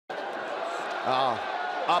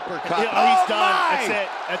Uppercut. Yeah, he's done. That's it.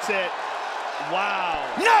 That's it. Wow.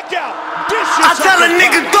 Knockout. Vicious. I tell a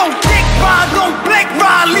nigga don't dick ride, don't blink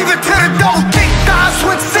ride, leave it to the door. Thick thighs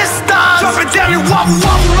with sisters. Drop it down and wobble,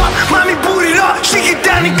 wobble up. Mommy boot it up. She get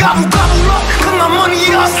down and gobble, gobble up. Put my money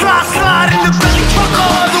up, slide, slide in the belly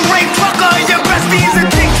trucker, the rain trucker. Your bestie's a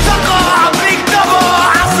dick sucker, a big double.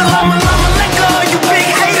 Assalamu alaikum, you big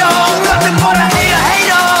hater. Nothing but a hater,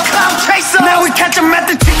 hater. Cloud chaser. Now we catch him at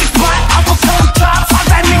the ticket spot. I'm a phone drop. Fuck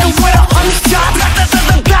that nigga with 100 shots.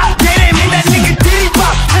 They didn't mean that nigga diddy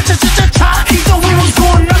pop. Cha-cha-cha-cha-cha. He thought we was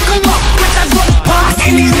going knuckle up. But that's what pop.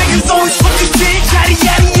 And these niggas always fucking shit. Yaddy,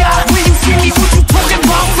 yaddy, yaddy. When you see me, what you talking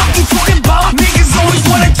about? What you talking about? Niggas always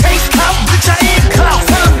wanna chase clout. Bitch, I ain't clout.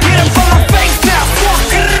 Tell them get it from my face now.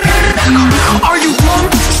 Are you dumb?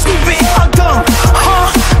 Stupid or dumb?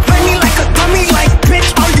 Huh? Play me like a dummy, like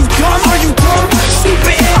bitch. Are you dumb? Are you dumb?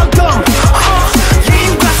 Stupid or dumb? Huh? Yeah,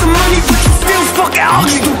 you got some money, but you still fucking all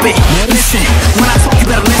stupid. Listen, when I talk, you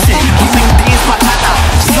better listen. You think dance patata,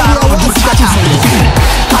 slide over do cha-cha.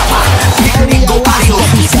 Papa, picnico, adios,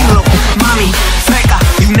 casino. Mommy, freca,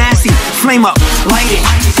 you nasty. Flame up, light it.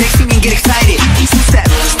 They see me get excited. Two-step,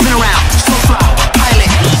 spin around, so slow. Pilot,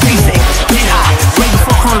 basic, get high. Way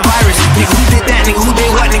before coronavirus. Nigga, who did that? Nigga, who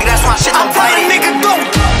did what? Nigga, that's my shit. Don't fight it. Nigga, go.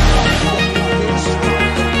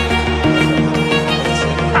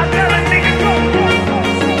 I tell a nigga go.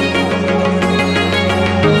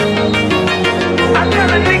 I tell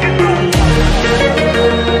a nigga go.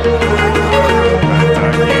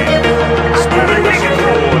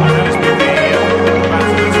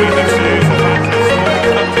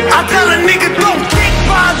 I tell a nigga don't dick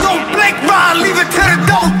ride, don't blink ride, leave it to the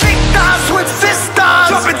door. Thick thighs with sisters.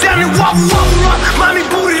 Drop it down and wobble, wobble up. Mommy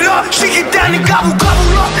boot it up. She get down and gobble,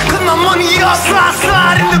 gobble up. Put my money up, slide,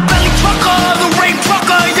 slide in the belly trucker, the rain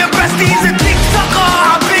trucker. Your bestie's a dick sucker,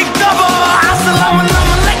 a big double. Assalamu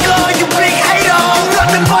alaikum, you big hater.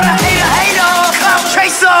 Nothing but a hater, hater. Cloud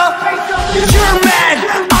chaser. You're mad,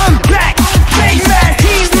 I'm back. Big mad,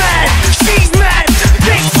 he's mad, she's mad.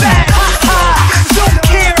 Big fat, ha ha. Don't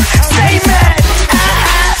care, stay mad.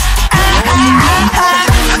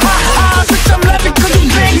 Bitch, I'm laughing 'cause you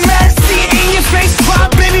big mad. See it in your face, cry,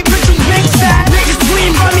 baby, bitch, you big sad. Niggas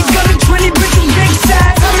tweeting about me, got a 20, bitch, you big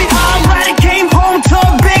sad. Tell me how I'm right, I came home to a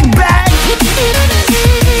big bag.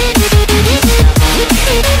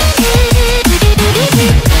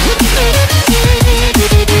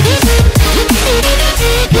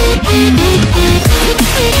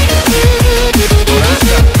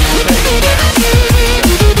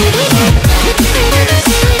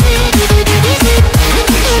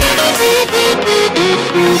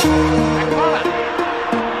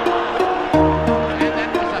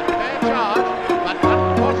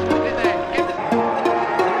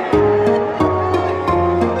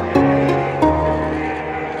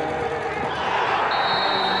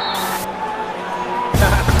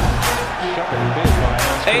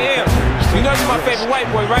 Hey, Em, you know you're my favorite white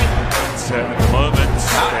boy, right? At the moment,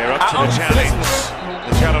 they're up to the challenge.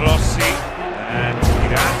 The Giallorossi and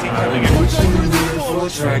Pirati coming in.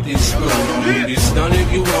 Track is slow. Get stunned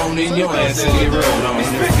if you want it, your ass will get rolled on.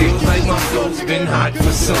 It feels like my flow's been hot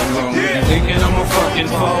for so long. You thinking I'ma fucking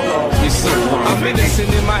fall off? You're so wrong. I'm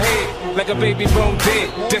innocent in my head, like a baby bone dead.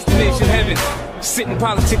 Destination heaven. Sitting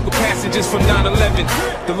politic with passengers from 9/11.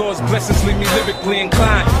 The Lord's blessings leave me lyrically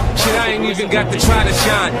inclined. Shit, I ain't even got to try to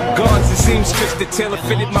shine. Guards and seamstress that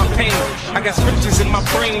tailor-fitted my pain. I got scriptures in my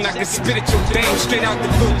brain, I can spit at your dame straight out the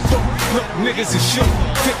blue. Look, niggas is shook.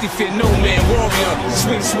 50 feet, no man, warrior.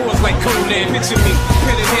 Swing swords like Conan. Picture me,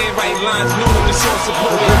 pen in hand, write lines, knowing the source of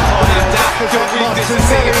poet. Don't read this and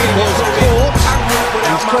say it ain't no I grew up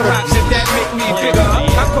without my rocks, and that make me bigger.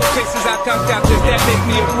 I caught cases I cocked out, does that make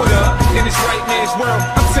me a quitter? In this right man's world,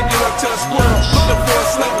 I'm sending up to a squirrel. Looking for a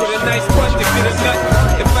slut with a nice butt to get a nut.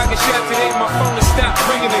 If I get shot today, my phone will stop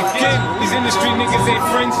ringing again. These industry niggas ain't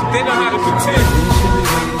friends, they know how to pretend.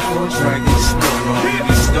 Track is slow.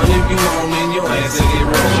 Get stunned if you want it, your ass will get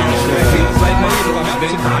rolled on. It feels like my flow's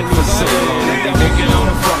been hot for so long. You thinking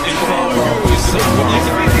I'ma fucking fall off? You're so wrong.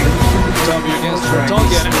 Don't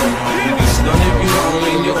get it. Get stunned if you want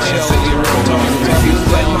it, your ass will get rolled on. It feels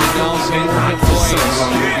like my flow's been hot for so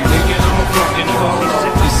long. You thinking I'ma fucking fall off?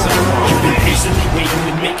 You're so wrong. You've been patiently waiting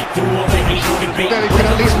to make it through all the hate and debate. They could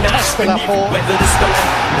at least pass for that ball. Whether the storm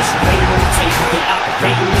was rain on the table, they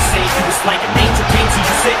operating to save you. It's like an angel came to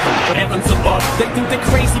you, said from the heavens above. They think they're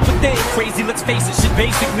crazy, but they ain't crazy. Let's face it, shit.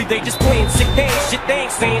 Basically, they just playing sick hands. Shit, they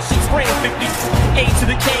ain't saying shit's spraying 50. A to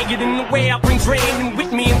the K, get in the way. I bring Drain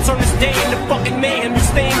with me and turn this day into fucking mayhem. You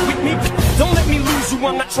staying with me? Don't let me lose you.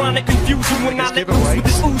 I'm not trying to confuse you. When I let loose with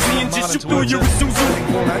this Uzi and just shoot through your Isuzu.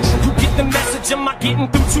 You get the message. knowledge, am I getting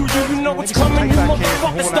through to you? You know what's coming, you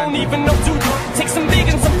motherfuckers don't even know, do you? Take some big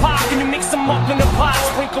and some pop, and you mix them up in a pot.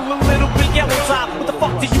 Sprinkle a little bit yellow top. What the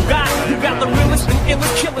fuck do you got? You got the realest and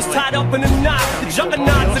illest killers tied up in a knot. The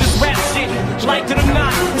juggernauts of this rap shit, like it or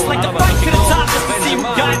not, it's like a fight to the top just to see who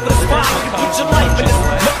died for the spot. You put your life in this,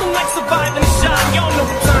 nothing like surviving a shot. Y'all know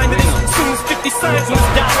what time it is. As soon as 50 signs on the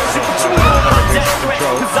dot, shit, but you know what a death threat,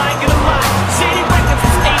 cause I get a lot. Shady records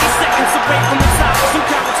is 80 seconds away from the top. Two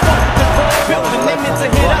cowards fuck with the whole building. They meant to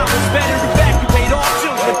hit out. It's better to evacuate all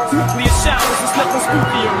children. Nuclear showers is nothing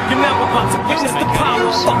spookier. You're now about to witness the power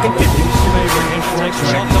of fucking 50.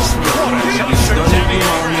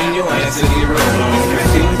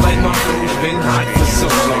 Feels like my food's been hot for so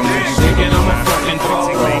long. Thinking I'm a fucking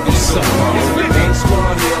fall off in so long. Ain't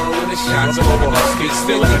squad, yo, when the shots are over, it's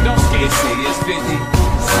 50. It's 50.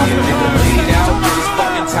 See a nigga bleed out with his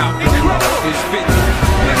fucking top off, it's 50.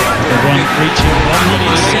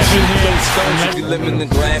 If you live in the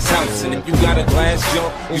glass house and if you got a glass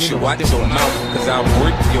jaw, you should watch your mouth, cause I'll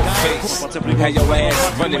break your face. Have your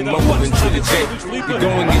ass running mobile into the jail. You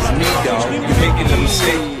going against me, dog, you making a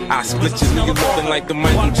mistake. I split your nigga looking like the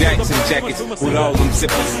Michael Jackson jackets with all them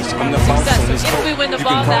zippers. I'm the boss on this coat. You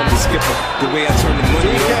can call me Skipper. The way I turn the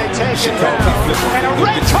money on, you should call me Flipper. Go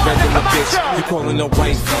get your regular bitch. You calling her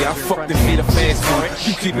wifey. I fuck the feet of fast food.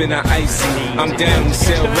 You keeping her icy. I'm down to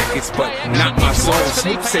sell records, but not my soul.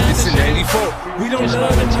 Snoop said this in 94. We don't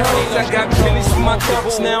love the noise. I got pennies for my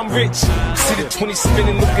cups, now I'm rich. See the 20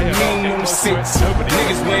 spinning, looking mean on the 6.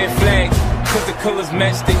 Niggas wearing flags, cause the colors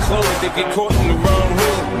match their clothes. They get caught in the wrong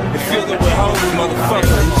hood. They feel that we're hoes,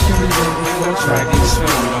 motherfucker. Try to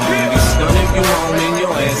stun if you want in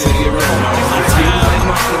your ass and get wrong. It feels like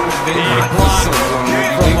my flow's been hot for so long.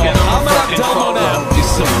 Thinking I'm a fucking fall off,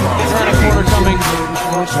 it's so long. Had a quarter coming.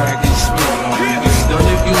 Try to stun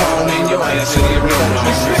if you want in your ass and get wrong.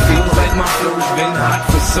 It feels like my flow's been hot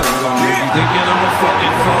for so long. Thinking I'm a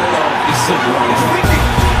fucking fall off, it's so long.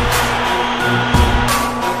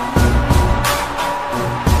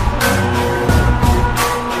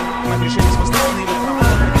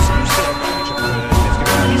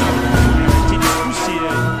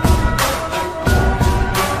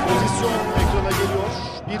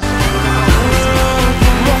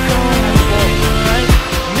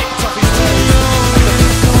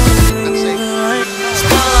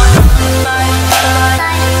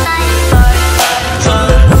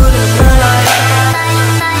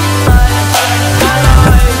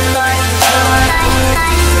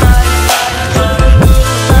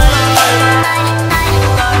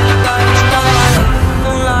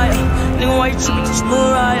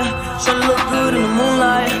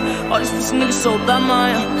 Nigga so that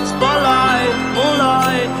my spotlight,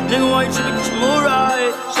 moonlight. Nigga, why you tripping? Get your mood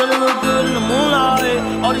right. Shawty look good in the moonlight.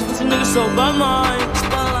 All these pussy niggas so bad, my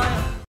spotlight.